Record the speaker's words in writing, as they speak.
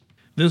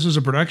This is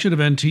a production of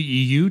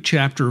NTEU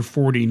Chapter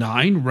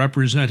 49,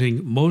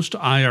 representing most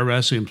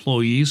IRS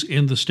employees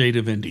in the state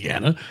of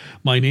Indiana.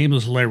 My name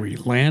is Larry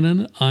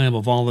Lannon. I am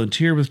a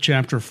volunteer with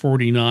Chapter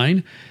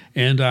 49,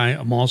 and I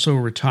am also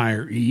a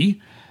retiree.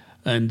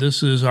 And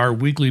this is our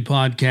weekly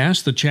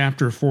podcast, the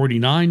Chapter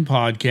 49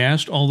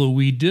 podcast, although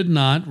we did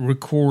not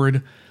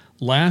record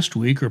last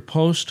week or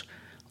post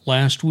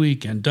last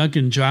week. And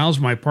Duncan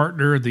Giles, my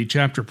partner, the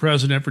chapter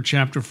president for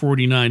Chapter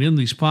 49 in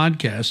these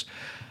podcasts,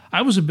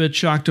 I was a bit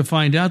shocked to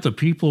find out that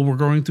people were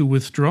going through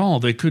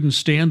withdrawal. They couldn't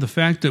stand the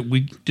fact that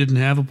we didn't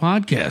have a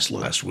podcast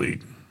last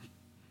week.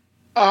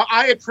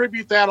 I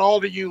attribute that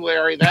all to you,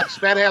 Larry. That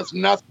has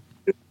nothing.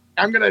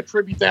 I'm going to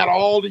attribute that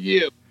all to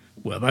you.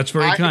 Well, that's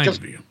very kind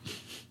of you.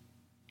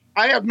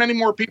 I have many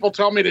more people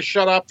tell me to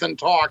shut up than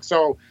talk,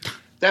 so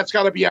that's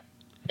got to be.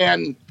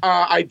 And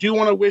I do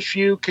want to wish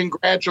you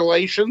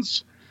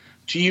congratulations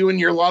to you and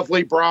your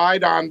lovely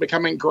bride on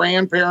becoming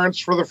grandparents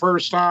for the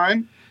first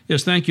time.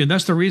 Yes, thank you.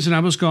 That's the reason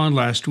I was gone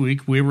last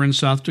week. We were in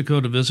South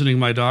Dakota visiting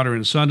my daughter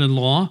and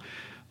son-in-law.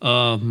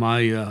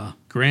 My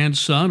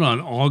grandson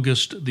on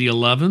August the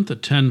 11th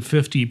at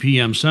 10:50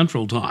 p.m.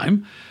 Central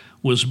Time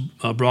was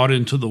brought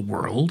into the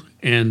world.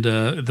 And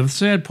the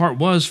sad part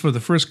was for the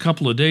first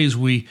couple of days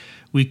we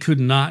could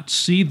not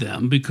see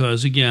them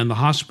because, again, the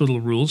hospital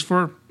rules,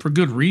 for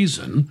good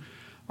reason,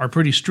 are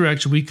pretty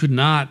strict. We could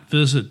not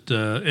visit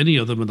any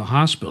of them in the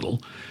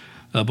hospital.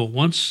 But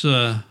once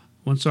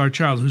our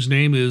child, whose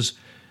name is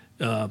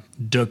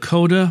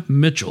Dakota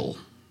Mitchell,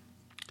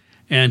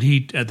 and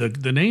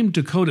the name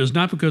Dakota is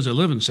not because I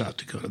live in South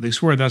Dakota. They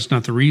swear that's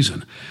not the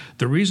reason.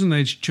 The reason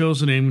they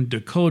chose the name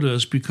Dakota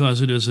is because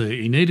it is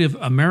a Native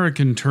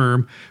American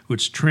term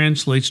which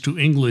translates to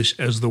English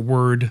as the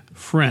word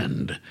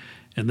friend.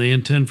 And they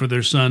intend for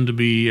their son to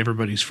be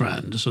everybody's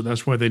friend. So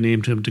that's why they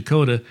named him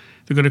Dakota.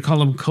 They're going to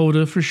call him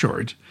Coda for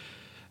short.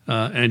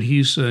 And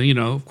he's,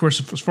 of course,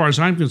 as far as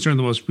I'm concerned,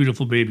 the most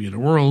beautiful baby in the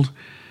world.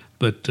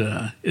 But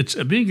it's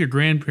being a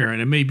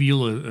grandparent, and maybe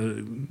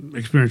you'll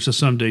experience this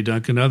someday,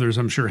 Duncan. Others,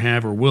 I'm sure,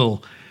 have or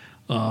will.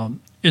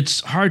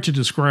 It's hard to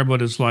describe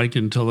what it's like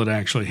until it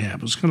actually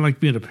happens. It's kind of like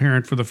being a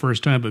parent for the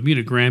first time, but being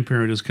a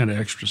grandparent is kind of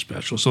extra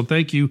special. So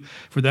thank you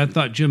for that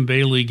thought. Jim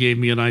Bailey gave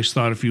me a nice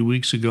thought a few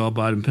weeks ago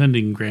about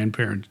impending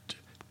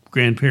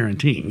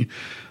grandparenting.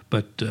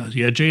 But,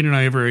 Jane and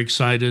I are very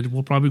excited.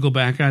 We'll probably go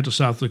back out to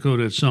South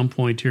Dakota at some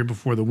point here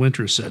before the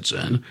winter sets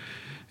in.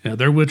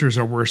 Their winters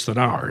are worse than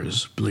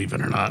ours, believe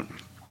it or not.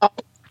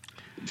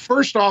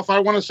 First off, I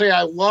want to say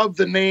I love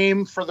the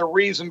name for the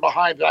reason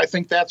behind it. I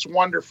think that's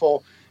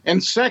wonderful.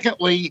 And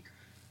secondly,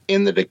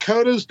 in the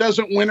Dakotas,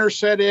 doesn't winter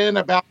set in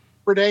about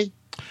per day?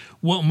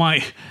 Well,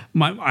 I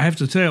have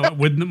to tell you,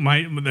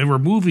 when they were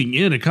moving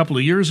in a couple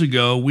of years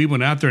ago, we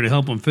went out there to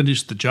help them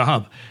finish the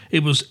job.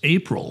 It was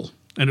April.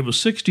 And it was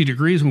 60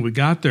 degrees when we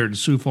got there to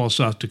Sioux Falls,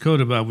 South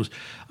Dakota. But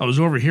I was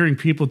overhearing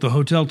people at the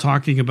hotel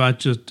talking about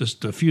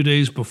just a few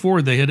days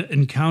before they had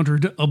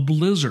encountered a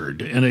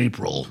blizzard in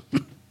April.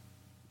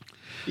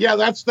 Yeah,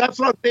 that's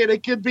what I'm saying.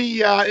 It could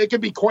be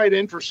quite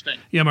interesting.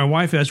 Yeah, my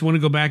wife asked, "Want to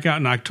go back out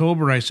in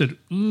October?" I said,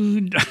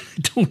 I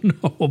don't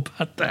know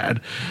about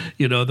that.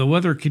 The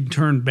weather can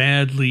turn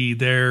badly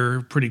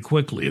there pretty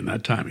quickly in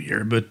that time of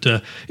year. But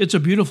it's a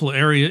beautiful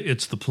area.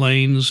 It's the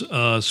plains.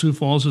 Sioux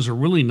Falls is a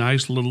really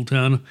nice little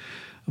town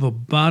of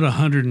about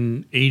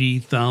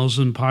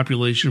 180,000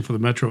 population for the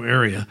metro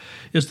area.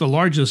 It's the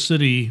largest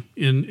city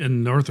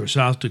in North or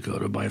South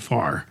Dakota by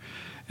far.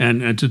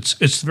 And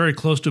it's very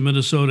close to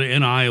Minnesota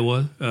and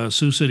Iowa,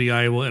 Sioux City,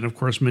 Iowa, and of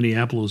course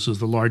Minneapolis is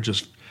the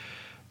largest,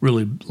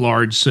 really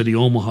large city.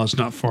 Omaha's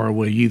not far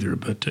away either.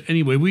 But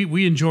anyway,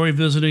 we enjoy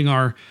visiting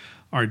our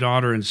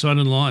daughter and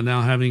son-in-law, and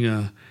now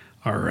having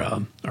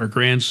our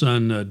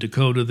grandson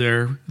Dakota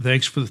there.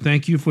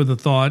 Thank you for the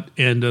thought.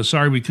 And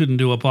sorry we couldn't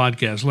do a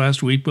podcast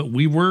last week, but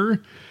we were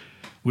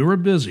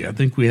busy. I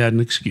think we had an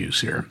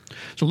excuse here.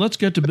 So let's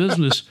get to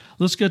business.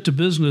 Let's get to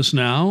business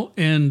now.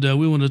 And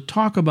we want to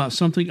talk about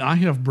something I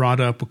have brought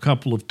up a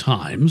couple of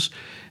times,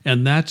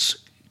 and that's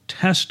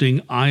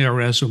testing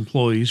IRS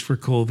employees for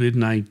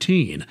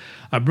COVID-19.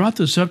 I brought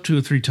this up 2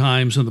 or 3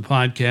 times in the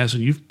podcast,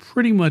 and you've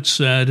pretty much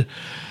said,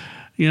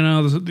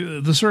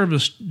 the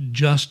service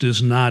just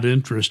is not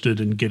interested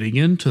in getting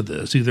into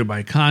this, either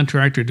by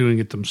contract or doing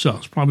it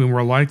themselves, probably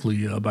more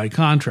likely by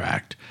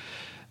contract.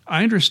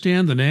 I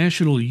understand the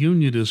National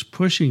Union is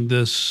pushing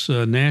this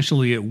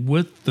nationally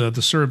with the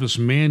service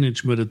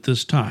management at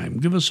this time.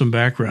 Give us some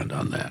background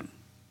on that.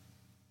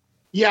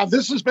 Yeah,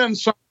 this has been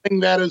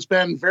something that has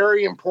been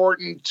very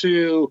important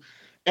to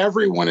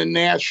everyone in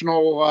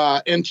national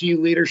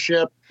NTU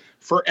leadership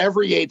for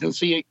every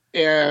agency,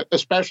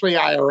 especially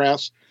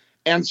IRS,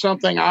 and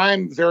something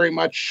I'm very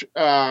much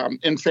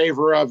in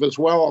favor of as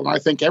well, and I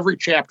think every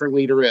chapter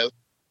leader is.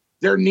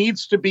 There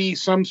needs to be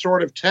some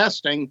sort of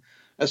testing,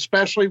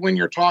 especially when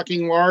you're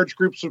talking large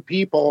groups of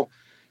people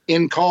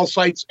in call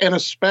sites and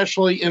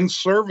especially in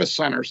service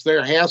centers.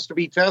 There has to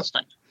be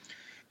testing.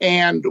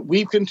 And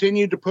we've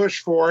continued to push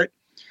for it.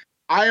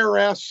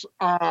 IRS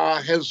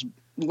has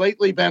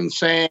lately been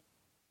saying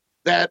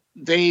that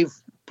they've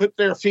put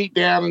their feet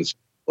down and say,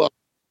 look,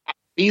 not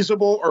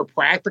feasible or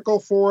practical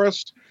for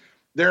us.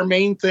 Their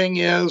main thing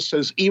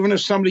is even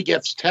if somebody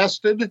gets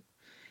tested,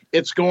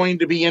 it's going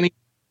to be anywhere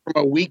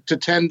from a week to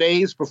 10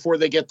 days before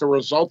they get the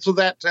results of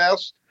that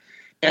test.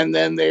 And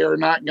then they are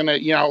not going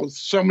to,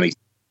 so many things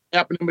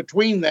happen in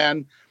between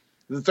then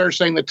that they're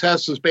saying the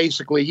test is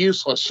basically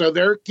useless. So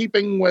they're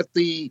keeping with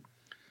there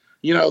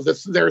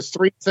are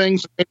three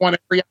things that they want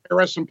every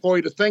IRS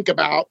employee to think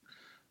about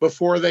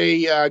before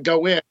they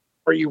go in.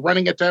 Are you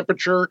running a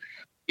temperature?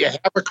 You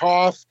have a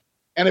cough?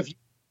 And if you've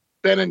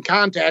been in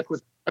contact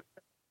with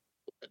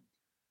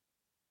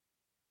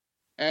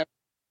Yeah,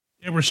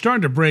 we're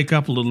starting to break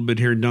up a little bit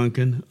here,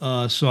 Duncan.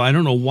 So I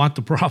don't know what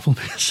the problem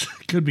is.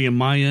 It could be on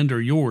my end or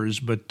yours,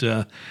 but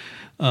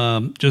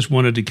just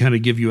wanted to kind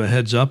of give you a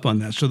heads up on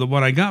that. So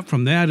what I got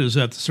from that is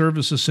that the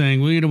service is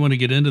saying, well, you don't want to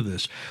get into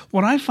this.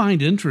 What I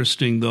find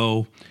interesting,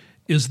 though,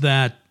 is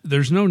that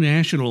there's no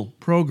national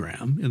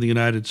program in the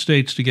United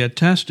States to get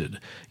tested.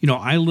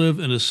 I live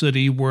in a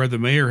city where the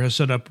mayor has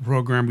set up a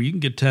program where you can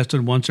get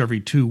tested once every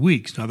 2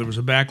 weeks. Now, there was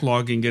a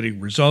backlog in getting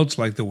results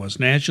like there was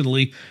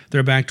nationally.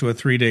 They're back to a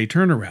 3-day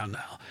turnaround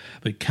now.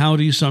 But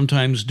counties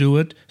sometimes do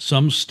it.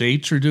 Some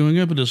states are doing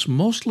it, but it's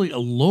mostly a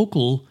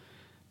local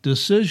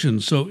decision.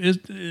 So is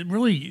it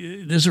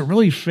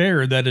really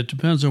fair that it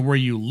depends on where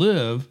you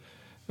live,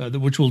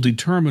 which will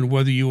determine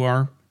whether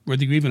you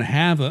even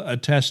have a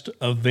test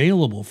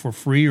available for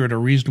free or at a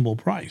reasonable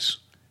price?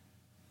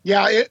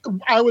 Yeah,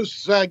 I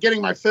was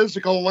getting my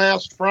physical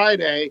last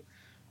Friday.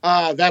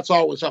 That's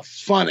always a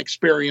fun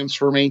experience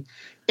for me.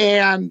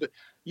 And,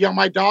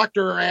 my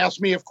doctor asked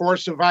me, of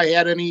course, if I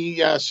had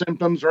any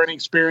symptoms or any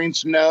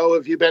experience. No.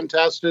 Have you been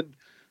tested?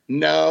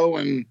 No.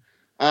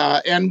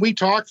 And we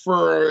talked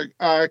for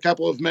a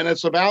couple of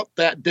minutes about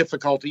that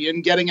difficulty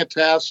in getting a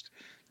test,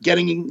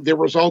 getting the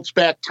results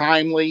back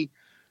timely.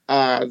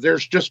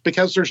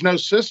 Because there's no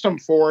system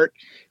for it,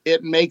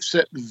 it makes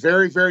it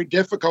very, very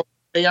difficult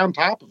to stay on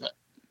top of it.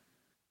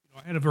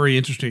 I had a very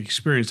interesting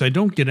experience. I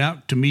don't get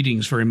out to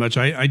meetings very much.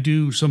 I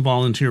do some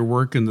volunteer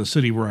work in the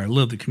city where I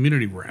live, the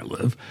community where I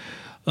live.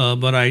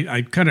 But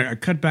I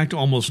cut back to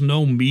almost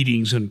no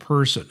meetings in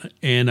person.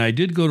 And I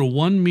did go to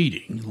one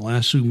meeting in the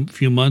last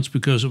few months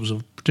because it was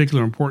of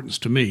particular importance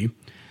to me.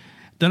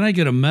 Then I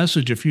get a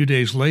message a few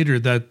days later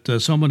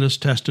that someone has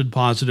tested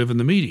positive in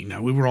the meeting.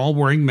 Now, we were all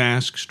wearing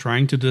masks,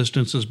 trying to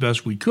distance as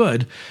best we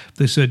could.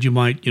 They said you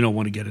might,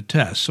 want to get a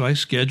test. So I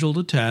scheduled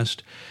a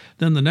test.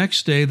 Then the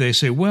next day they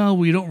say, well,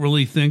 we don't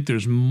really think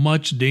there's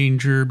much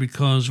danger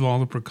because of all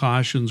the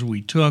precautions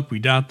we took. We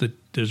doubt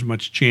that there's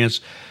much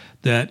chance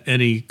that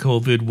any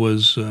COVID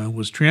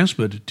was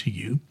transmitted to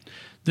you.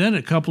 Then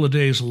a couple of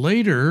days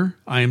later,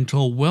 I am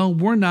told, well,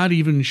 we're not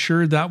even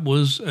sure that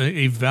was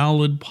a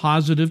valid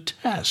positive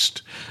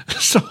test.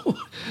 So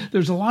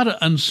there's a lot of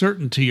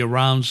uncertainty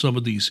around some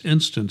of these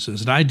instances.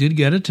 And I did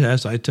get a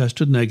test. I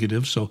tested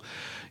negative, so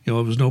it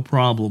was no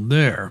problem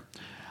there.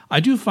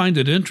 I do find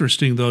it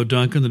interesting, though,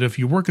 Duncan, that if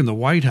you work in the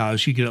White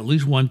House, you get at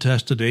least one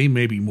test a day,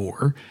 maybe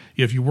more.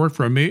 If you work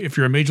if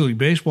you're a Major League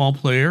Baseball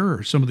player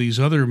or some of these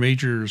other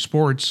major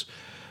sports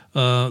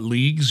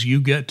leagues,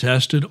 you get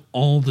tested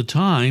all the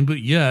time,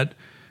 but yet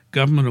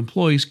government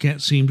employees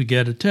can't seem to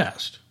get a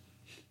test.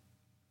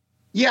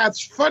 Yeah,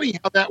 it's funny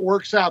how that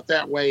works out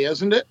that way,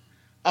 isn't it?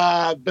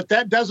 But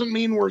that doesn't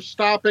mean we're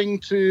stopping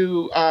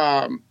to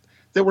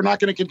that we're not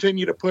going to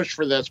continue to push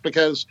for this,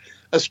 because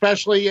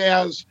especially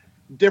as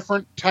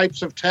different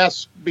types of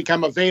tests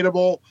become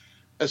available,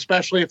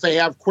 especially if they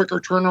have quicker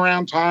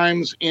turnaround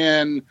times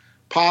in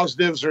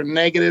positives or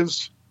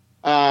negatives,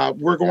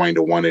 we're going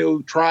to want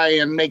to try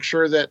and make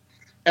sure that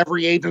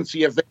every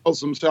agency avails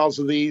themselves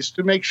of these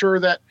to make sure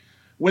that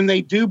when they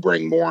do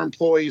bring more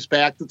employees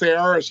back, that they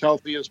are as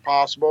healthy as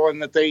possible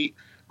and that they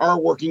are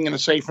working in a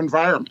safe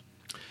environment.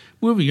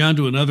 Moving on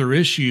to another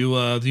issue,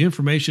 the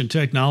information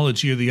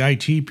technology of the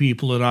IT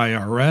people at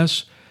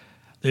IRS.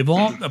 They've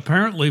all,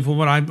 apparently, from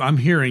what I'm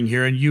hearing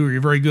here, and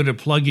you're very good at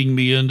plugging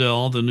me into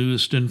all the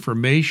newest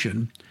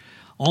information,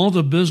 all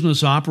the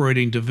business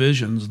operating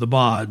divisions, the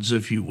BODs,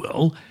 if you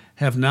will,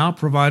 have now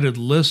provided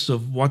lists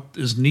of what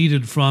is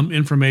needed from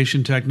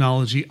information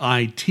technology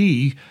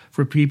IT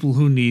for people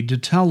who need to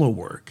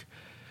telework.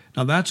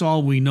 Now, that's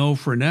all we know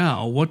for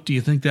now. What do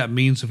you think that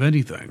means, if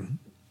anything?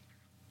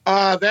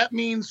 That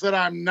means that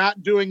I'm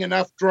not doing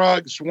enough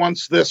drugs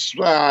once this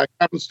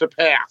comes to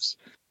pass,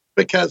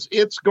 because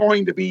it's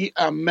going to be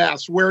a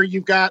mess where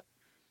you've got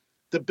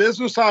the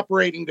business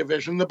operating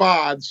division, the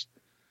BODs,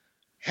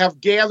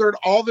 have gathered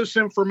all this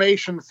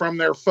information from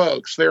their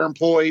folks, their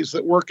employees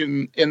that work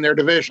in their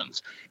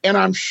divisions. And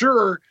I'm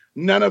sure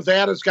none of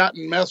that has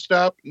gotten messed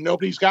up.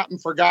 Nobody's gotten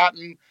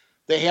forgotten.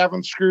 They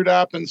haven't screwed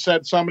up and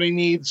said somebody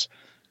needs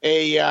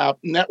a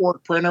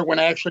network printer when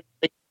actually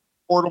a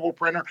portable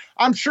printer.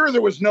 I'm sure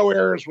there was no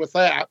errors with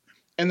that,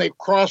 and they've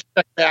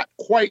cross-checked that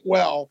quite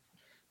well.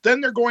 Then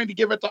they're going to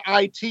give it to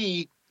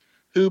IT,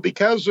 who,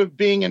 because of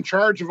being in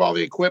charge of all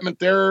the equipment,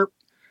 their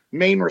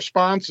main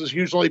response has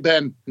usually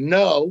been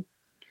no.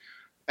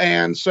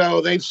 And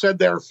so they've said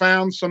they've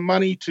found some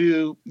money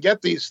to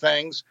get these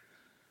things.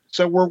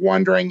 So we're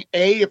wondering,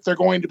 A, if they're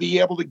going to be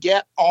able to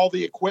get all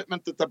the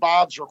equipment that the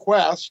BODs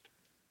request.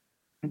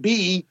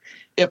 B,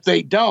 if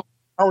they don't,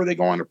 how are they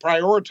going to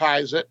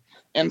prioritize it?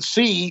 And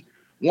C,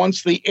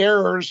 once the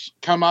errors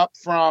come up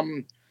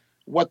from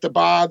what the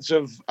BODs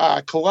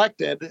have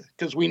collected,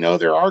 because we know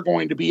there are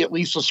going to be at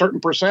least a certain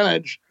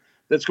percentage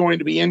that's going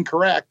to be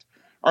incorrect,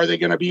 are they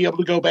going to be able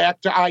to go back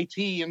to IT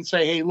and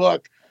say, hey,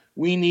 look,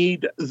 we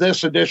need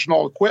this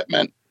additional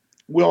equipment?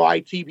 Will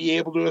IT be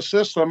able to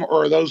assist them,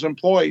 or are those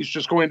employees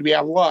just going to be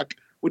out of luck,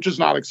 which is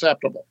not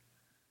acceptable?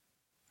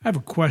 I have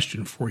a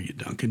question for you,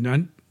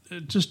 Duncan.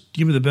 Just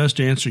give me the best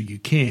answer you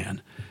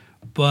can.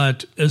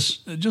 But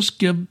just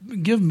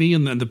give me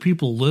and the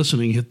people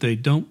listening, if they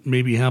don't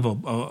maybe have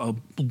a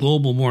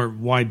global, more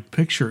wide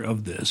picture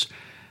of this,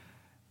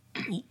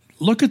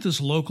 look at this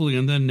locally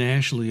and then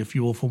nationally, if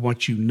you will, from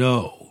what you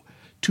know.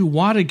 To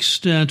what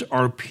extent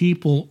are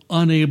people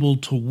unable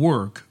to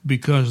work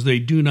because they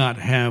do not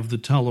have the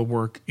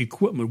telework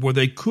equipment, where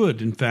they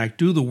could, in fact,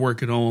 do the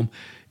work at home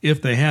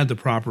if they had the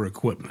proper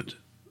equipment?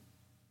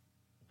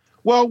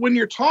 Well, when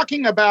you're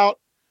talking about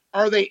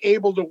are they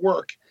able to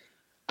work,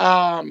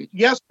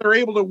 yes, they're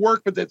able to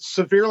work, but it's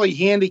severely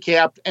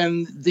handicapped.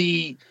 And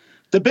the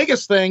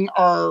biggest thing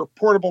are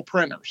portable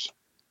printers.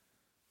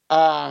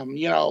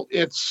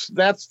 That's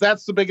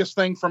the biggest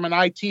thing from an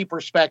IT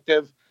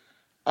perspective.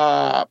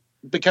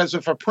 Because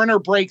if a printer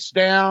breaks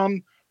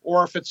down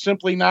or if it's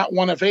simply not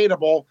one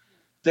available,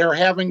 they're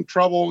having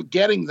trouble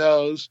getting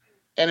those.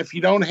 And if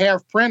you don't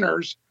have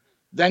printers,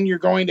 then you're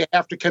going to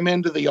have to come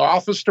into the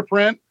office to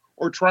print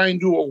or try and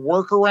do a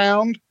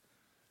workaround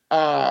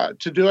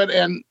to do it.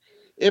 And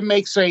it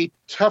makes a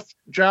tough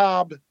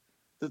job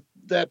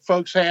that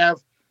folks have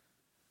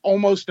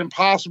almost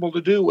impossible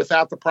to do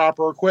without the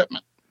proper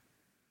equipment.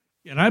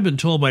 And I've been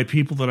told by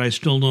people that I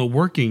still know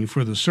working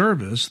for the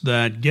service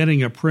that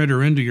getting a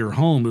printer into your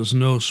home is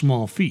no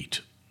small feat.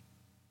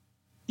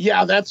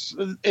 Yeah,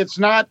 it's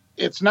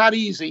not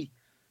easy,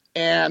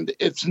 and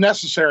it's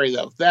necessary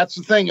though. That's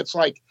the thing. It's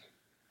like,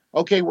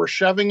 okay, we're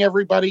shoving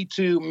everybody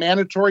to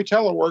mandatory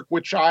telework,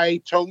 which I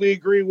totally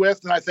agree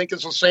with, and I think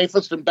is the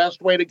safest and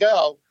best way to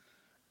go.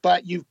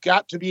 But you've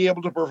got to be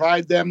able to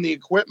provide them the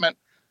equipment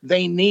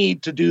they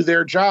need to do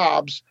their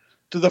jobs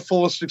to the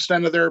fullest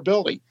extent of their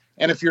ability.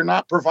 And if you're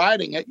not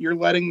providing it, you're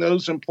letting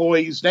those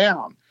employees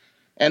down.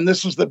 And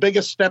this is the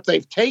biggest step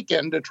they've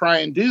taken to try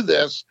and do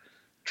this,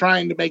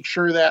 trying to make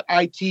sure that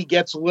IT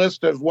gets a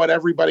list of what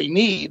everybody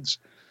needs.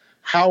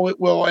 How it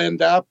will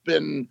end up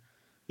and,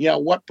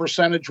 what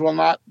percentage will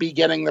not be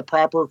getting the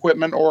proper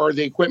equipment or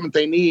the equipment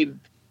they need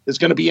is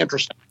going to be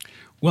interesting.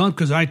 Well,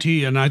 because IT,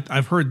 and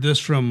I've heard this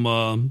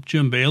from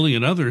Jim Bailey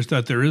and others,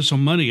 that there is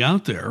some money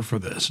out there for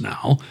this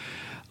now.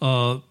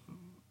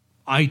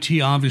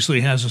 IT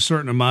obviously has a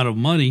certain amount of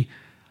money.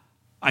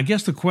 I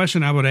guess the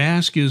question I would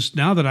ask is,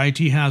 now that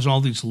IT has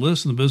all these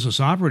lists in the business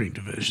operating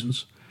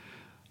divisions,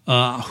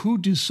 who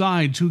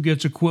decides who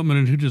gets equipment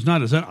and who does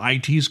not? Is that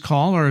IT's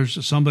call, or is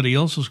it somebody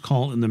else's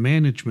call in the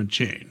management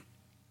chain?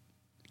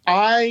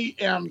 I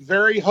am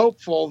very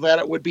hopeful that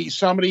it would be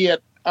somebody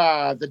at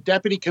the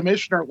deputy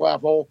commissioner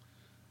level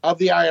of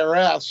the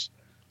IRS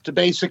to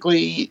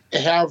basically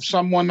have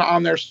someone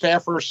on their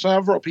staff or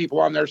several people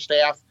on their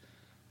staff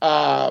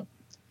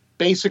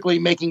basically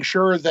making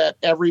sure that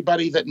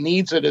everybody that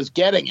needs it is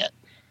getting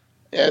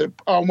it,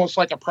 almost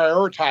like a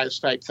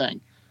prioritized type thing.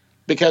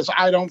 Because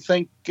I don't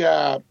think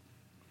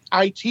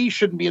IT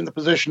shouldn't be in the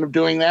position of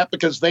doing that,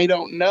 because they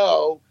don't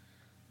know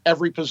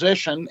every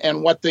position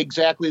and what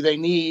exactly they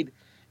need.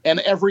 And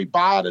every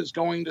BOD is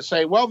going to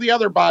say, well, the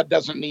other BOD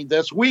doesn't need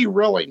this. We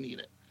really need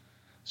it.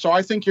 So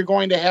I think you're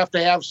going to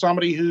have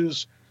somebody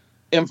who's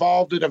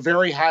involved at a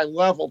very high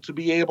level to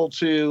be able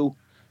to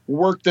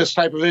work this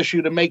type of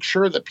issue to make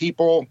sure that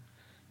people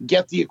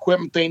get the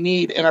equipment they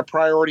need in a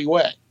priority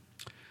way.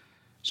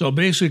 So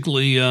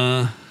basically,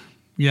 let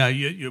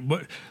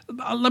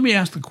me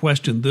ask the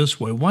question this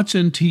way. What's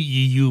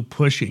NTEU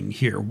pushing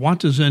here? What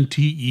does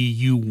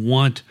NTEU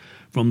want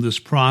from this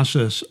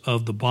process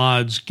of the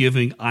BODs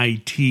giving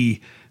IT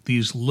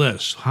these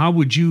lists? How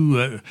would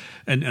you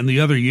and the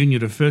other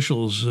union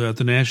officials at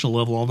the national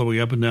level all the way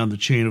up and down the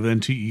chain of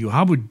NTEU,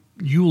 how would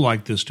you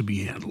like this to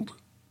be handled?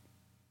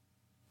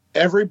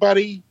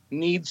 Everybody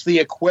needs the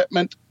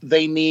equipment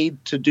they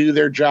need to do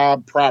their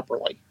job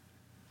properly.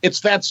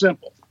 It's that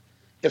simple.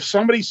 If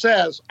somebody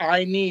says,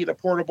 I need a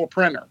portable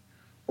printer,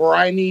 or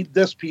I need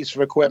this piece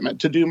of equipment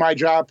to do my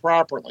job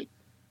properly,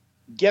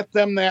 get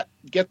them that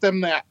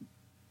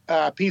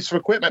piece of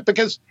equipment,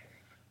 because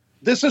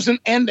this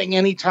isn't ending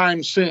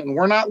anytime soon.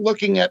 We're not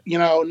looking at,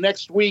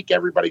 next week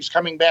everybody's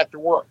coming back to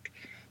work.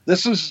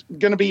 This is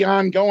going to be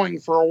ongoing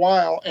for a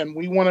while, and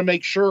we want to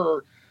make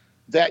sure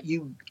that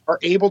you are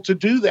able to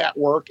do that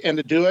work and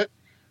to do it,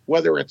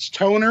 whether it's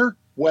toner,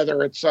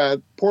 whether it's a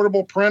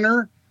portable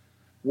printer,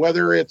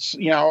 whether it's,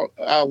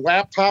 a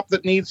laptop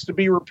that needs to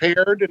be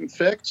repaired and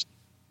fixed.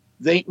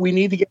 We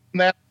need to get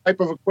that type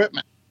of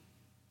equipment.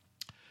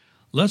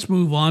 Let's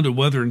move on to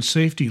weather and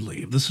safety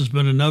leave. This has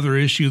been another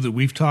issue that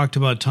we've talked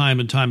about time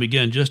and time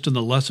again. Just in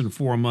the less than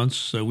 4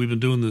 months we've been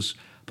doing this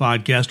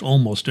podcast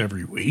almost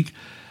every week.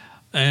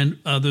 And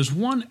there's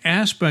one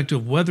aspect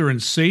of weather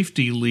and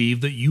safety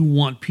leave that you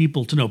want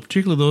people to know,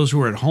 particularly those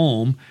who are at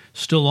home,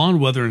 still on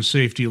weather and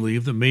safety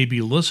leave that may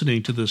be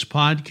listening to this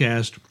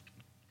podcast.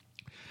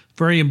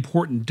 Very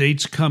important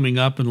dates coming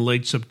up in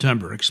late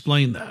September.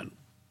 Explain that.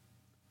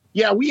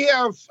 Yeah, we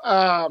have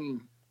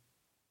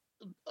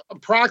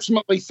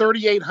approximately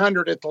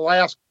 3,800 at the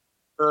last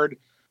heard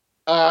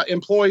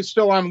employees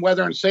still on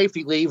weather and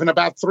safety leave, and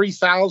about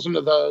 3,000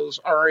 of those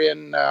are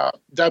in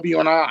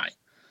W&I.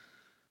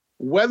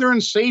 Weather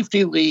and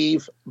safety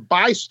leave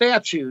by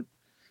statute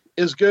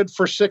is good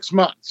for 6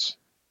 months.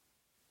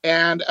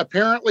 And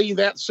apparently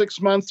that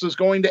 6 months is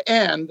going to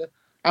end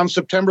on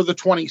September the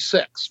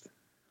 26th.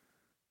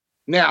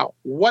 Now,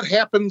 what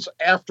happens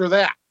after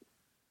that?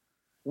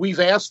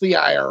 We've asked the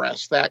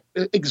IRS that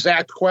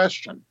exact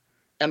question.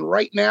 And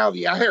right now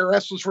the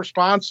IRS's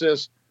response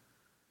is,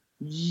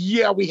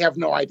 yeah, we have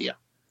no idea.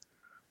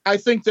 I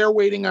think they're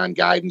waiting on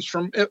guidance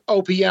from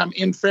OPM,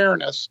 in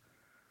fairness,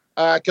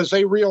 because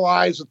they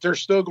realize that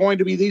there's still going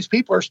to be, these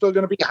people are still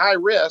going to be high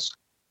risk.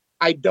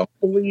 I don't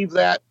believe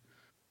that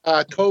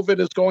COVID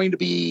is going to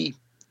be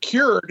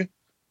cured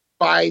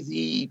by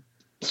the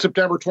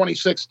September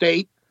 26th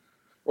date,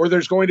 or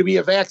there's going to be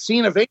a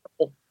vaccine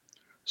available.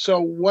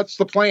 So what's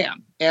the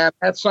plan? And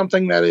that's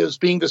something that is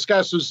being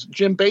discussed, as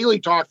Jim Bailey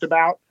talked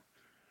about.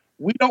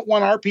 We don't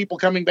want our people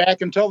coming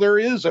back until there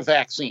is a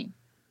vaccine.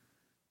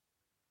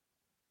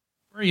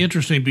 Very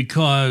interesting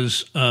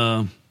because,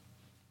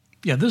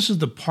 this is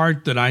the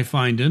part that I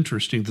find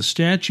interesting. The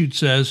statute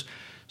says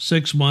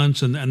 6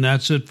 months, and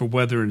that's it for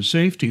weather and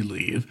safety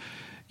leave.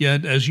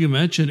 Yet, as you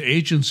mentioned,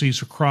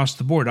 agencies across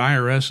the board,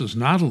 IRS is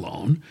not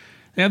alone.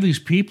 They have these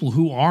people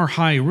who are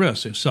high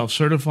risk. They're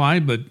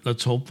self-certified, but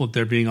let's hope that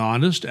they're being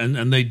honest,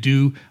 and they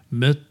do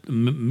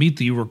meet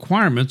the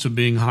requirements of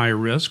being high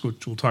risk,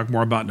 which we'll talk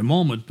more about in a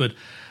moment. But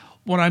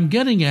what I'm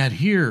getting at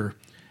here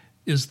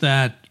is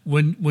that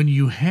when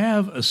you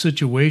have a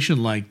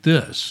situation like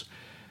this,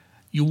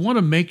 you want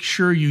to make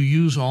sure you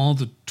use all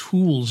the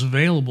tools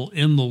available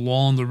in the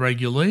law and the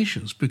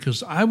regulations,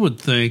 because I would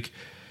think,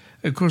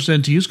 of course,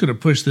 NTU is going to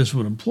push this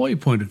from an employee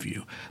point of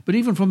view, but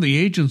even from the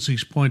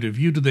agency's point of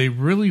view, do they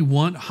really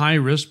want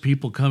high-risk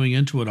people coming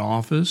into an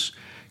office,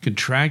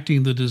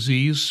 contracting the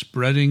disease,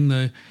 spreading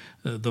the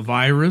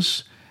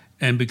virus,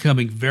 and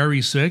becoming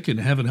very sick, and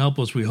heaven help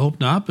us, we hope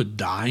not, but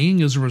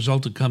dying as a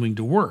result of coming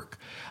to work?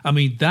 I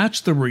mean,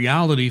 that's the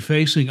reality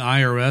facing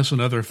IRS and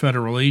other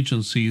federal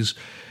agencies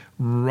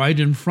right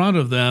in front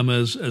of them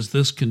as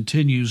this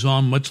continues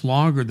on much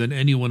longer than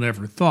anyone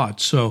ever thought.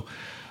 So,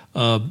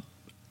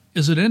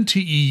 is it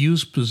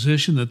NTEU's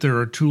position that there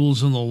are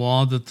tools in the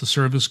law that the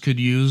service could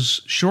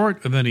use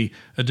short of any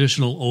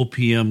additional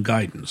OPM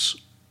guidance?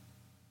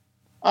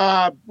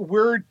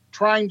 We're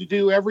trying to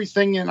do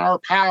everything in our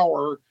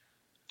power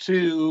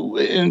to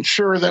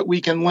ensure that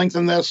we can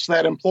lengthen this,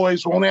 that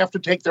employees won't have to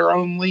take their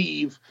own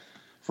leave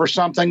for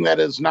something that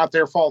is not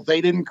their fault. They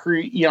didn't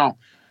create,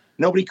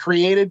 nobody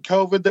created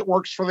COVID that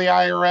works for the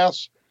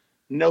IRS.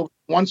 Nobody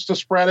wants to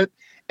spread it.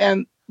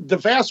 And the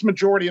vast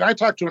majority, and I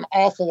talked to an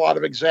awful lot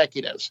of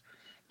executives,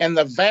 and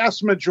the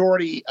vast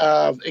majority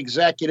of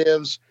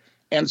executives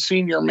and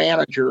senior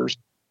managers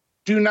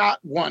do not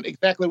want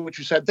exactly what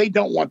you said. They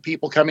don't want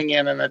people coming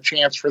in and a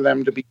chance for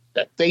them to be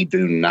sick. They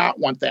do not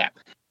want that.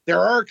 There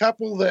are a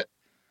couple that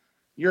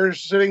you're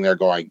sitting there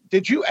going,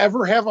 did you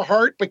ever have a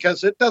heart?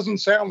 Because it doesn't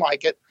sound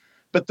like it,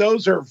 but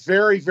those are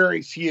very,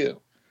 very few.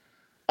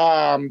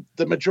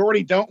 The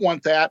majority don't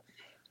want that.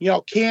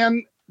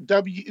 Can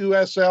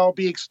WUSL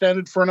be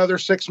extended for another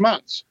 6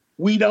 months?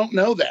 We don't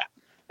know that.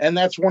 And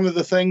that's one of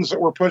the things that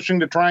we're pushing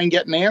to try and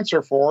get an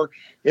answer for.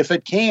 If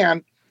it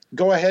can,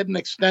 go ahead and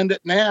extend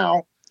it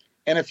now.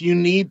 And if you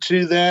need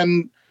to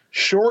then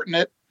shorten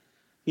it,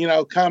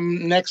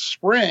 come next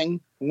spring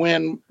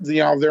when,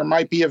 there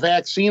might be a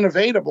vaccine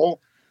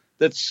available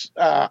that's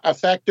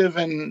effective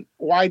and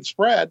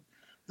widespread,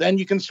 then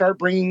you can start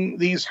bringing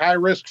these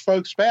high-risk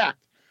folks back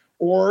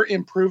or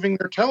improving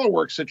their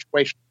telework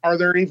situation. Are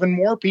there even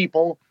more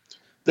people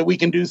that we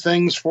can do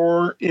things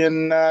for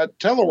in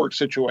telework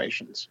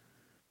situations?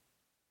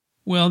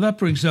 Well, that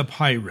brings up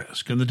high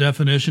risk and the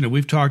definition, and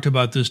we've talked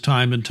about this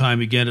time and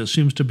time again. It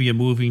seems to be a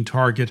moving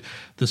target.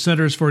 The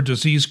Centers for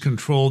Disease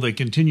Control, they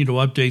continue to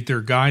update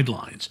their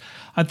guidelines.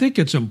 I think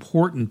it's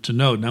important to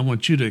note, and I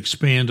want you to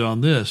expand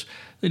on this,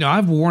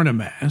 I've worn a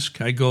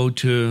mask. I go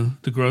to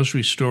the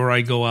grocery store,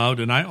 I go out,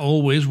 and I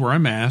always wear a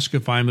mask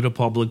if I'm at a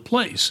public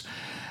place.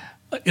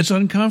 It's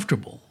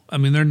uncomfortable. I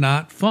mean, they're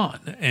not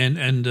fun, and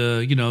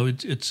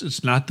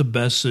it's not the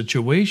best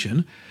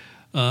situation.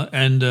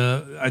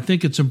 I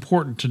think it's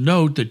important to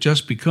note that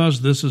just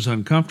because this is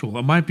uncomfortable,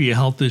 it might be a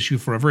health issue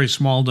for a very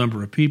small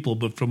number of people,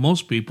 but for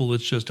most people,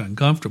 it's just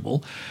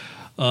uncomfortable.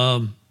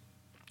 And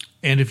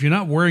if you're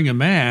not wearing a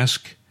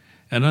mask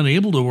and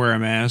unable to wear a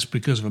mask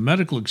because of a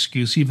medical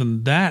excuse,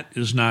 even that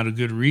is not a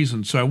good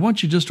reason. So I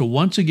want you just to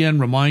once again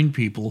remind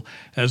people,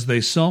 as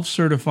they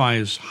self-certify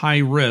as high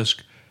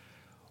risk,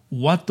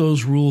 what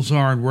those rules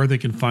are and where they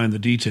can find the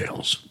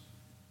details.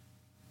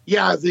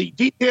 Yeah, the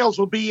details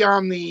will be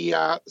on the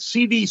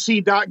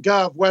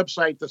CDC.gov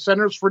website, the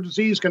Centers for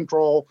Disease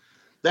Control.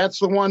 That's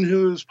the one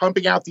who's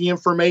pumping out the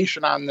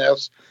information on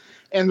this.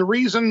 And the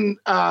reason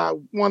I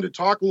wanted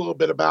to talk a little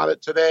bit about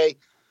it today,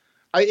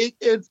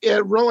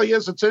 it really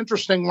is. It's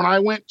interesting. When I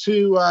went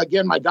to,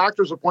 again, my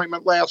doctor's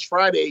appointment last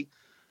Friday,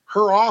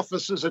 her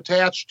office is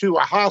attached to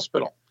a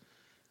hospital.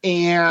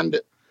 And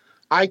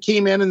I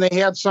came in and they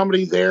had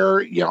somebody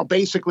there,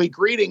 basically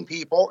greeting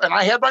people. And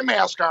I had my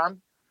mask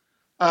on.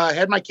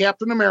 Had my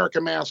Captain America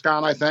mask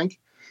on, I think.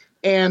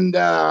 And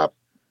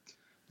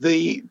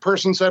the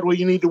person said, well,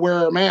 you need to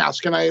wear a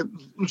mask. And I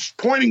was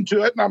pointing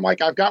to it, and I'm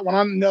like, I've got one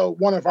on. No,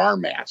 one of our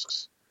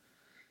masks.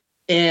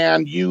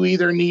 And you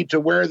either need to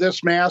wear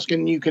this mask,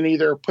 and you can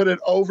either put it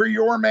over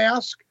your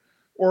mask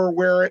or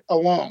wear it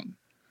alone.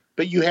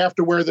 But you have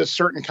to wear this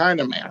certain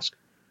kind of mask.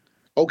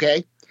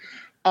 Okay.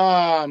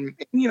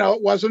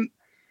 It wasn't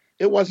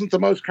the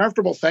most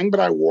comfortable thing,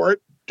 but I wore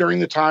it during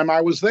the time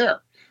I was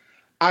there.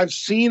 I've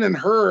seen and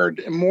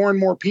heard more and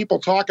more people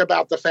talk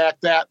about the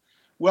fact that,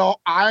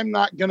 well, I'm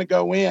not going to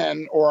go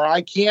in, or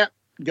I can't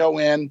go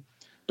in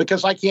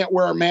because I can't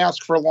wear a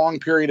mask for a long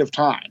period of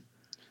time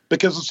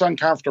because it's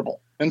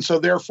uncomfortable. And so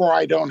therefore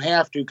I don't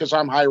have to because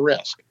I'm high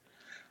risk.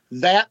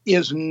 That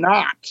is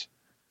not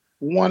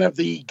one of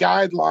the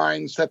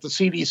guidelines that the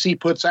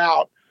CDC puts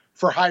out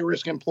for high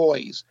risk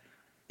employees.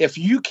 If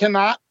you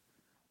cannot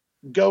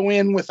go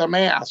in with a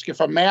mask,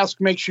 if a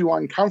mask makes you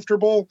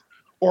uncomfortable,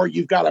 or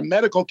you've got a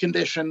medical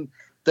condition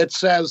that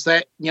says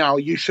that,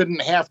 you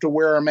shouldn't have to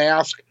wear a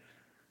mask.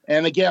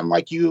 And again,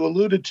 like you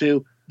alluded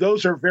to,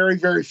 those are very,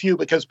 very few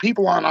because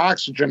people on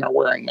oxygen are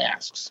wearing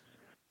masks.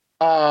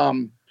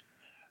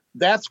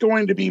 That's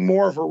going to be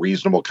more of a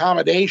reasonable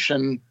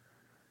accommodation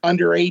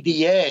under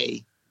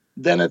ADA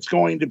than it's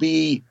going to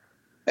be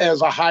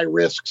as a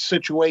high-risk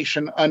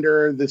situation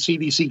under the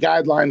CDC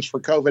guidelines for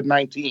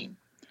COVID-19.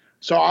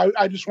 So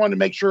I just wanted to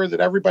make sure that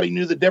everybody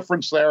knew the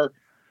difference there.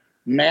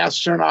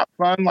 Masks are not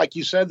fun. Like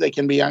you said, they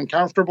can be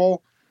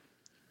uncomfortable,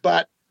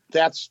 but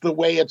that's the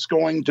way it's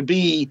going to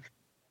be.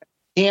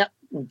 You can't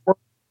work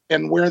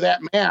and wear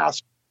that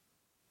mask.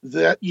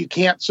 That you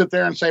can't sit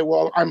there and say,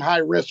 well, I'm high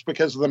risk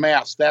because of the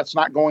mask. That's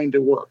not going to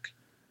work.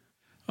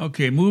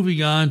 Okay,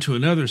 moving on to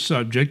another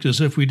subject, as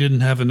if we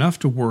didn't have enough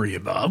to worry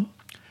about.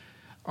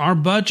 Our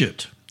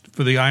budget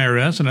for the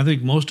IRS, and I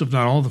think most, if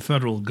not all, the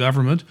federal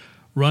government,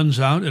 runs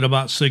out in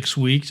about 6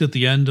 weeks at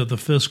the end of the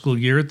fiscal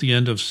year, at the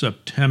end of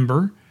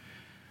September,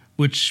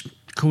 which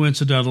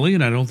coincidentally,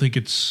 and I don't think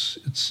it's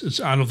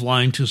out of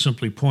line to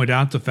simply point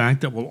out the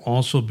fact that we'll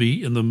also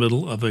be in the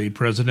middle of a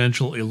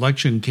presidential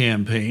election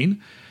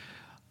campaign.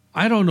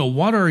 I don't know,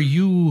 what are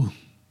you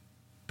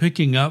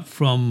picking up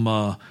from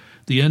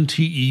the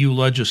NTEU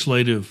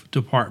Legislative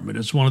Department?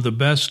 It's one of the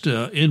best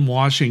in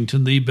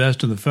Washington, the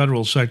best in the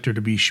federal sector,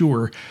 to be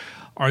sure.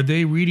 Are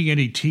they reading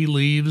any tea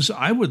leaves?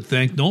 I would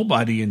think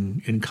nobody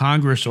in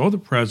Congress or the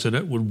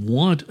president would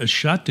want a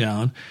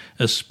shutdown,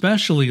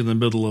 especially in the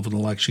middle of an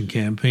election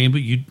campaign.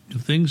 But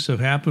things have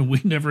happened we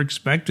never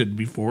expected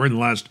before in the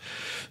last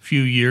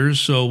few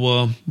years.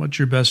 So what's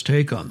your best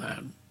take on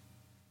that?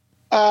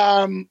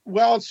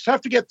 Well, it's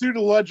tough to get through to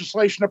the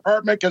legislation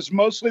department because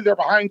mostly they're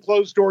behind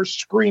closed doors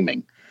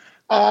screaming.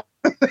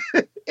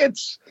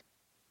 It's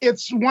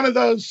one of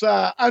those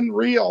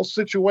unreal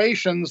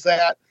situations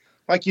that,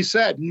 like you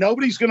said,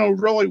 nobody's going to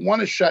really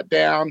want to shut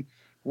down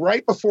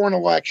right before an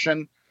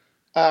election,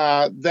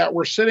 that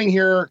we're sitting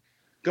here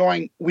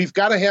going, we've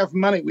got to have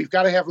money. We've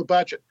got to have a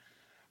budget.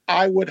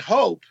 I would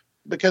hope,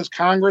 because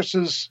Congress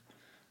is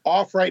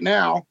off right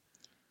now,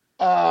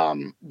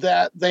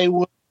 that they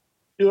would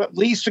do at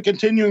least a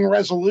continuing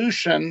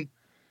resolution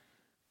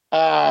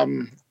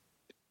they'll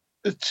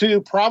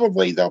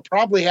probably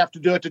have to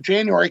do it to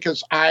January,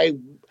 because I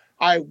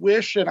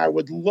wish and I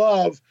would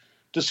love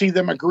to see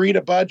them agree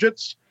to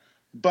budgets.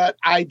 But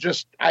I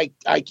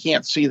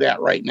can't see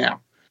that right now.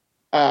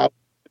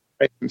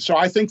 So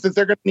I think that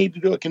they're going to need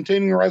to do a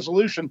continuing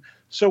resolution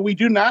so we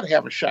do not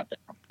have a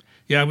shutdown.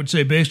 Yeah, I would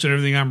say based on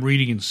everything I'm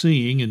reading and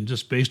seeing, and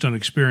just based on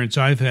experience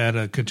I've had,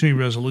 a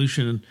continuing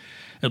resolution,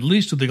 at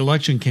least with the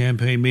election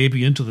campaign,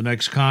 maybe into the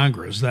next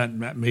Congress.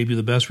 That may be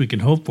the best we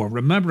can hope for.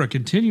 Remember, a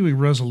continuing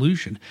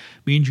resolution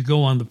means you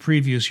go on the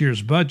previous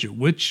year's budget,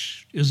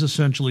 which is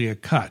essentially a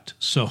cut.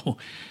 So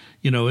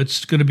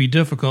it's going to be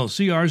difficult.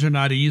 CRs are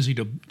not easy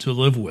to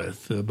live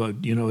with, but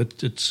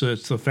it's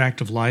the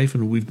fact of life,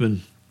 and we've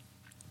been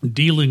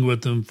dealing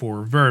with them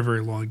for a very, very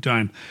long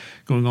time,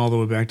 going all the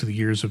way back to the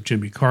years of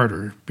Jimmy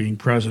Carter being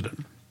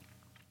president.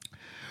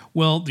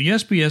 Well, the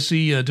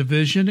SBSE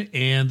division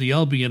and the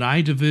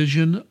LB&I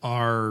division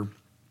are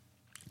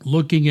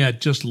looking at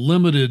just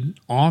limited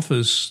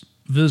office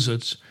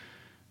visits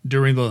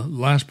during the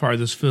last part of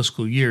this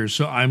fiscal year.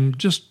 So I'm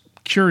just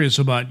curious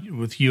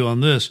with you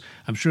on this.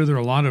 I'm sure there are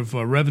a lot of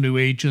revenue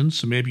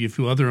agents and maybe a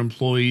few other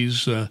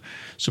employees,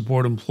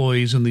 support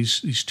employees in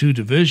these two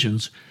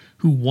divisions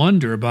who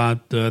wonder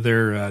about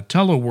their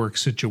telework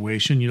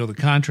situation. The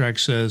contract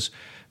says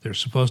they're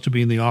supposed to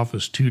be in the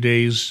office 2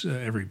 days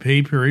every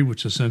pay period,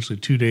 which is essentially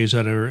 2 days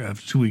out of a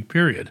 2-week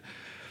period.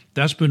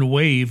 that's been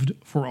waived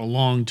for a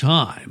long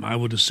time. I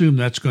would assume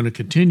that's going to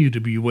continue to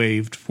be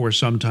waived for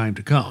some time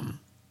to come.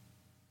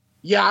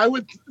 Yeah, I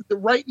would.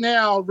 Right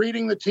now,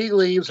 reading the tea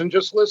leaves and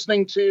just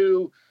listening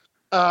to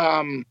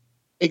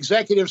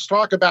executives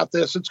talk about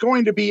this, it's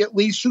going to be at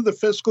least through the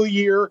fiscal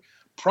year,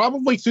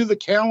 probably through the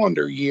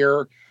calendar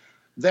year,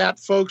 that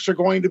folks are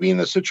going to be in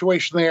the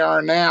situation they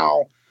are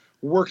now,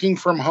 working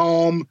from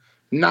home,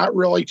 not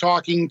really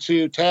talking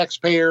to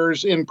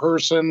taxpayers in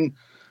person,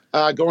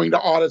 going to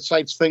audit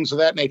sites, things of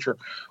that nature.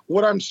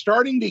 What I'm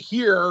starting to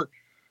hear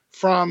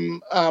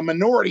from a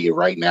minority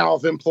right now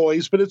of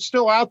employees, but it's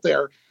still out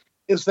there,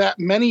 is that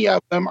many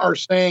of them are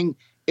saying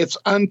it's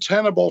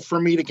untenable for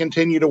me to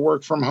continue to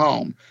work from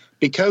home.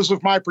 Because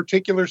of my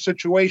particular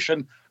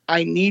situation,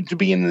 I need to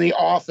be in the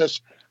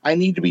office. I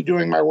need to be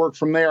doing my work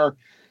from there.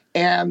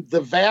 And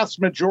the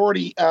vast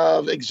majority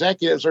of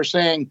executives are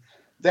saying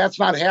that's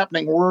not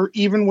happening.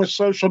 Even with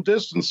social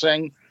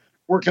distancing,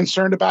 we're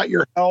concerned about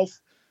your health.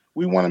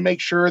 We want to make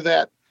sure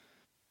that,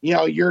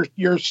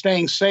 you're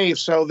staying safe.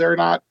 So they're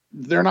not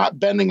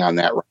bending on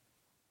that.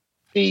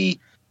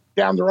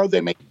 Down the road,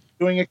 they may be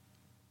doing it.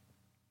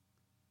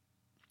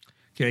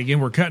 Okay, again,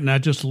 we're cutting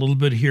out just a little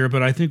bit here,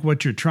 but I think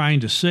what you're trying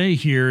to say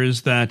here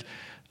is that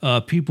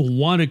people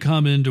want to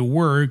come into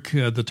work,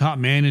 the top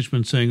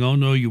management saying, oh,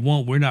 no, you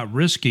won't. We're not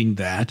risking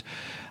that.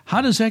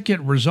 How does that get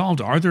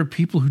resolved? Are there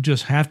people who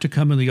just have to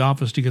come in the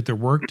office to get their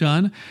work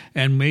done?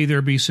 And may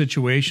there be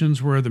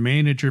situations where the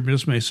manager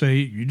just may say,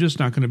 you're just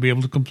not going to be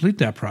able to complete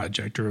that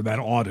project or that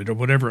audit or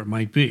whatever it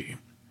might be?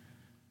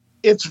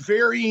 It's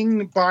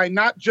varying by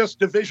not just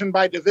division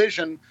by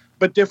division,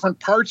 but different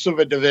parts of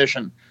a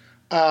division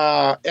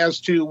as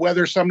to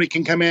whether somebody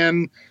can come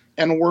in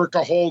and work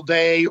a whole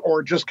day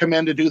or just come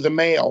in to do the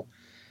mail.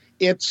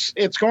 It's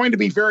going to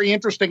be very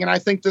interesting. And I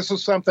think this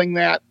is something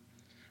that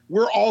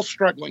we're all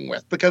struggling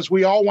with because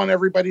we all want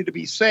everybody to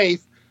be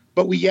safe,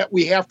 but we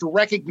have to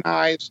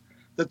recognize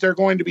that there are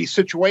going to be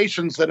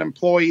situations that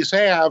employees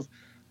have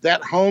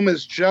that home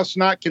is just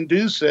not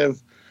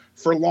conducive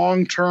for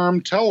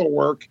long-term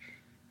telework,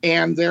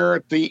 and they're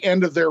at the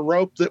end of their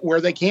rope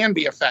where they can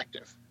be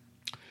effective.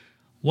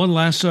 One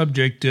last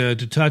subject to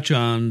touch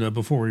on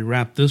before we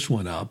wrap this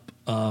one up.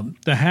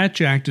 The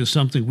Hatch Act is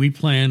something we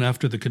plan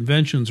after the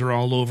conventions are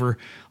all over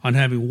on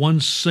having one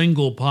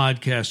single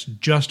podcast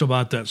just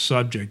about that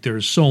subject. There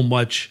is so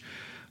much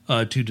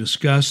to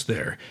discuss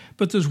there.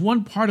 But there's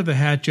one part of the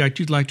Hatch Act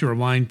you'd like to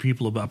remind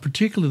people about,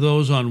 particularly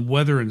those on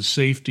weather and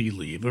safety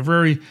leave, a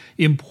very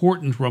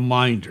important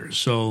reminder.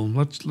 So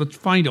let's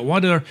find out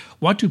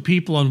what do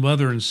people on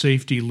weather and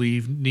safety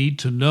leave need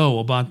to know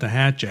about the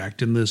Hatch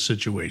Act in this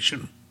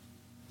situation?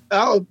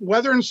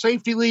 Weather and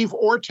safety leave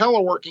or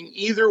teleworking,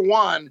 either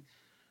one,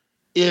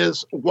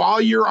 is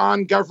while you're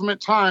on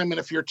government time. And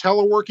if you're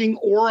teleworking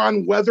or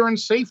on weather and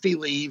safety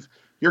leave,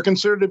 you're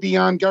considered to be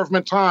on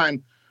government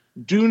time.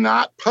 Do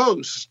not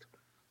post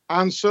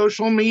on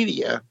social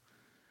media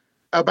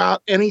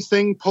about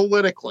anything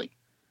politically,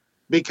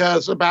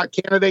 about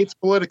candidates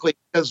politically,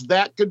 because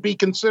that could be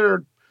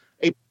considered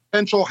a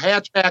potential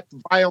Hatch Act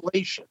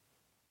violation.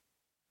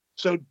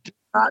 So do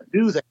not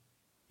do that.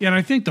 Yeah, and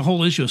I think the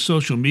whole issue of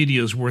social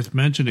media is worth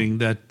mentioning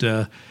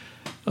that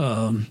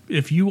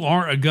if you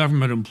are a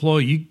government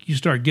employee, you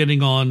start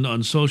getting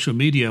on social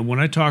media. And when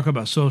I talk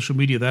about social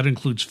media, that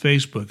includes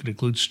Facebook, it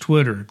includes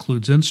Twitter, it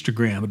includes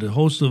Instagram, and a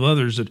host of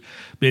others that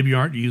maybe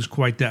aren't used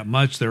quite that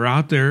much. They're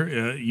out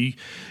there. You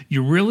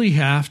really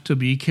have to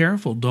be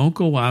careful. Don't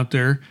go out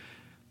there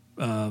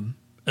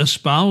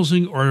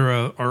espousing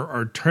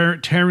or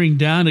tearing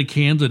down a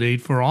candidate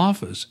for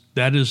office.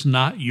 That is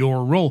not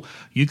your role.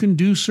 You can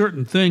do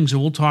certain things,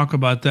 and we'll talk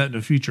about that in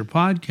a future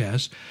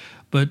podcast,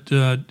 but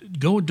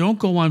don't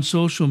go on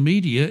social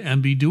media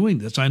and be doing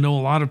this. I know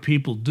a lot of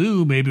people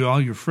do. Maybe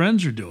all your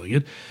friends are doing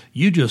it.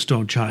 You just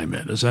don't chime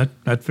in. Is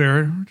that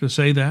fair to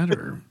say that?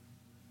 Or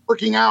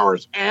working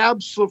hours,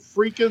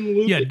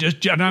 abso-freaking-lutely.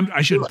 Yeah,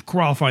 I should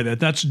qualify that.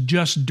 That's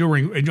just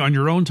on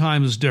your own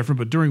time is different,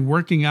 but during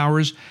working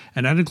hours,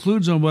 and that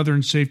includes on weather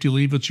and safety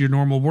leave, it's your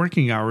normal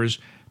working hours.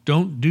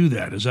 Don't do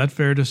that. Is that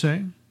fair to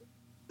say?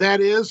 That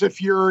is, if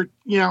you're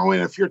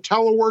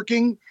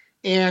teleworking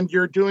and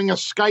you're doing a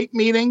Skype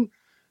meeting,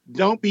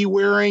 don't be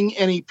wearing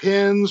any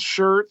pins,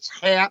 shirts,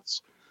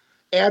 hats,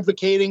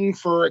 advocating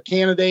for a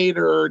candidate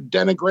or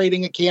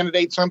denigrating a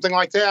candidate, something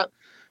like that.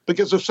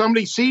 Because if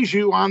somebody sees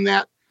you on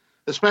that,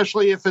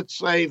 especially if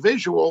it's a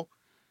visual,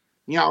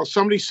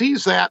 somebody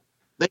sees that,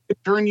 they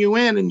could turn you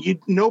in, and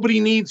nobody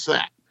needs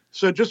that.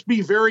 So just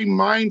be very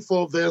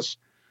mindful of this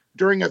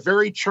during a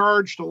very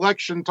charged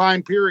election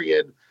time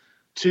period,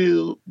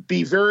 to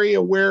be very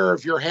aware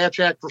of your Hatch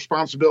Act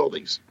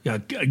responsibilities. Yeah,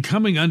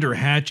 coming under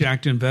Hatch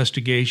Act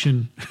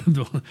investigation,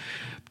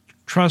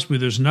 trust me,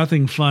 there's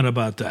nothing fun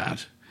about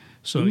that.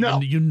 So no.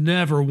 You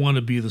never want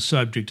to be the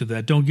subject of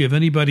that. Don't give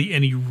anybody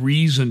any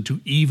reason to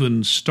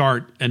even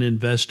start an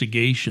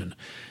investigation,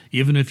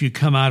 even if you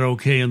come out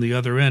okay on the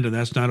other end, and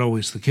that's not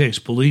always the case,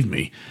 believe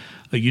me.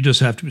 You just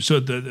have to. So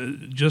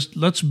just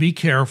let's be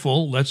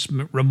careful. Let's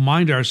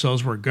remind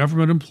ourselves we're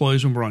government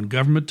employees and we're on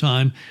government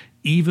time.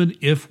 even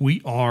if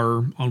we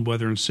are on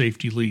weather and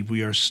safety leave,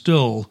 we are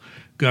still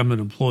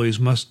government employees.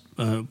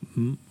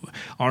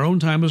 Our own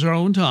time is our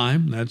own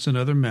time. That's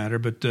another matter,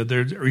 but there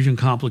are even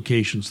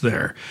complications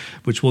there,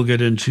 which we'll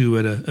get into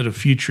at a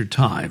future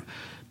time.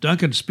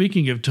 Duncan,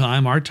 speaking of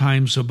time, our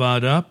time's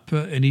about up.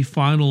 Any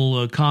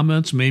final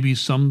comments, maybe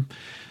some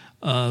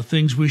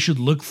things we should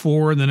look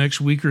for in the next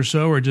week or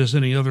so, or just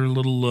any other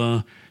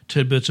little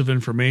tidbits of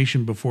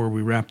information before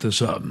we wrap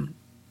this up?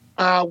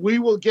 We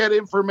will get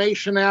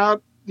information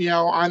out,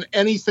 on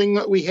anything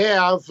that we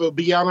have. It'll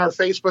be on our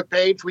Facebook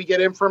page. We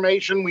get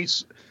information.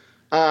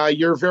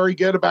 You're very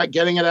good about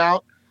getting it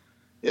out.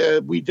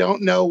 We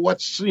don't know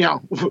what's,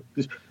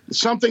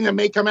 something that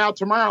may come out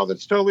tomorrow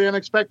that's totally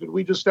unexpected.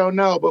 We just don't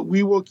know, but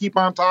we will keep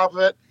on top of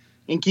it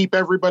and keep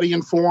everybody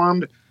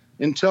informed.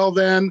 Until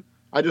then,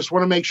 I just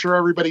want to make sure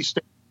everybody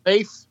stays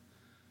safe,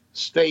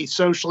 stay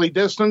socially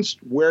distanced,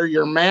 wear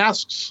your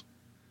masks,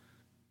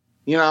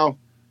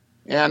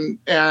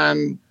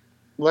 and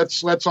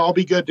let's all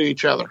be good to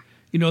each other.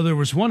 There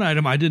was one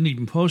item I didn't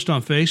even post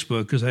on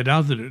Facebook because I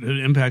doubt that it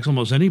impacts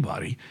almost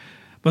anybody,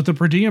 but the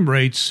per diem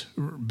rates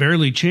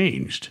barely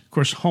changed. Of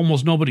course,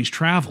 almost nobody's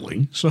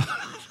traveling, so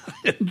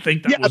I didn't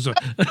think that was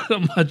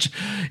much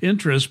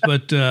interest,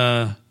 but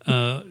the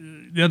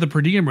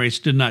per diem rates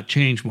did not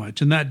change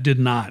much, and that did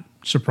not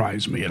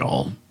surprise me at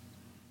all.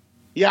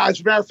 Yeah, as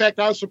a matter of fact,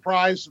 I was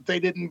surprised that they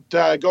didn't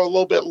go a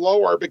little bit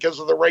lower because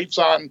of the rates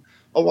on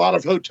a lot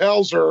of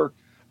hotels are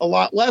a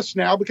lot less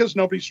now because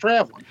nobody's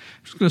traveling.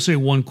 I'm just going to say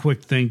one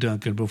quick thing,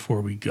 Duncan,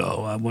 before we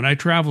go. When I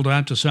traveled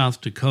out to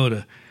South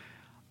Dakota,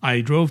 I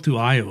drove through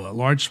Iowa, a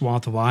large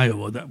swath of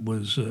Iowa that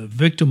was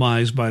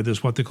victimized by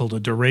this, what they called a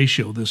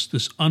derecho,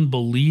 this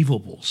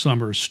unbelievable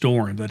summer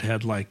storm that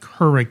had like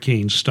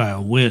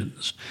hurricane-style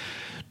winds.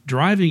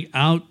 Driving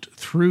out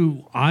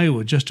through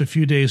Iowa just a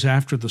few days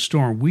after the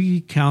storm,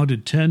 we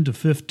counted 10 to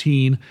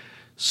 15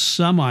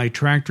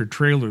 semi-tractor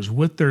trailers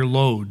with their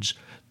loads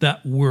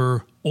that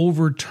were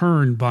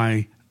overturned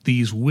by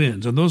these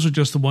winds. And those are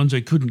just the ones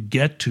they couldn't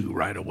get to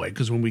right away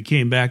because when we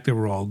came back, they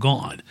were all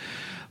gone.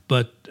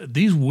 But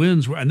these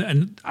winds were,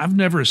 and I've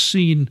never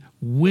seen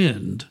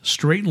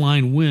straight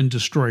line wind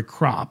destroy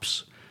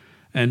crops.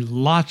 And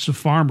lots of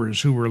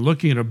farmers who were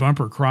looking at a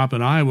bumper crop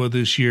in Iowa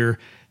this year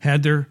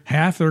had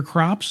half their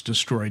crops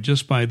destroyed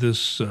just by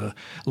this. A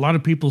lot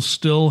of people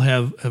still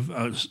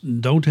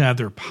don't have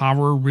their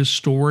power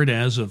restored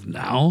as of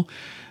now.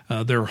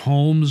 Their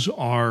homes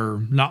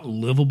are not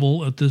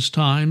livable at this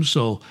time.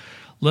 So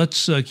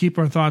let's keep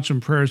our thoughts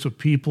and prayers with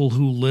people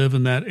who live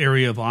in that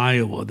area of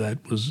Iowa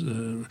that was,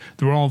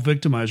 they're all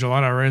victimized. A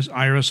lot of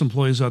IRS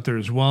employees out there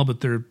as well,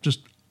 but they're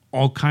just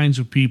all kinds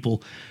of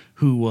people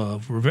who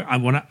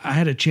when I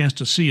had a chance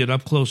to see it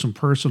up close and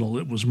personal,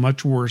 it was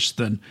much worse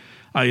than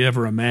I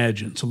ever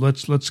imagined. So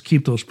let's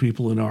keep those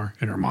people in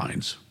our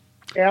minds.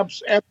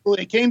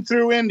 Absolutely. It came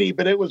through Indy,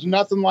 but it was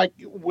nothing like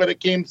what it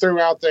came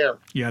through out there.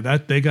 Yeah,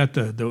 that they got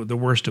the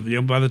worst of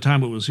it. By the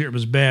time it was here, it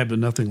was bad, but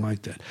nothing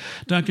like that.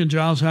 Duncan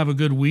Giles, have a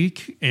good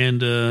week, and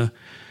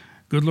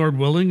good Lord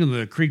willing, and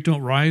the creek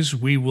don't rise,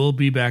 we will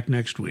be back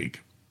next week.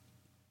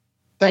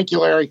 Thank you,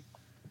 Larry.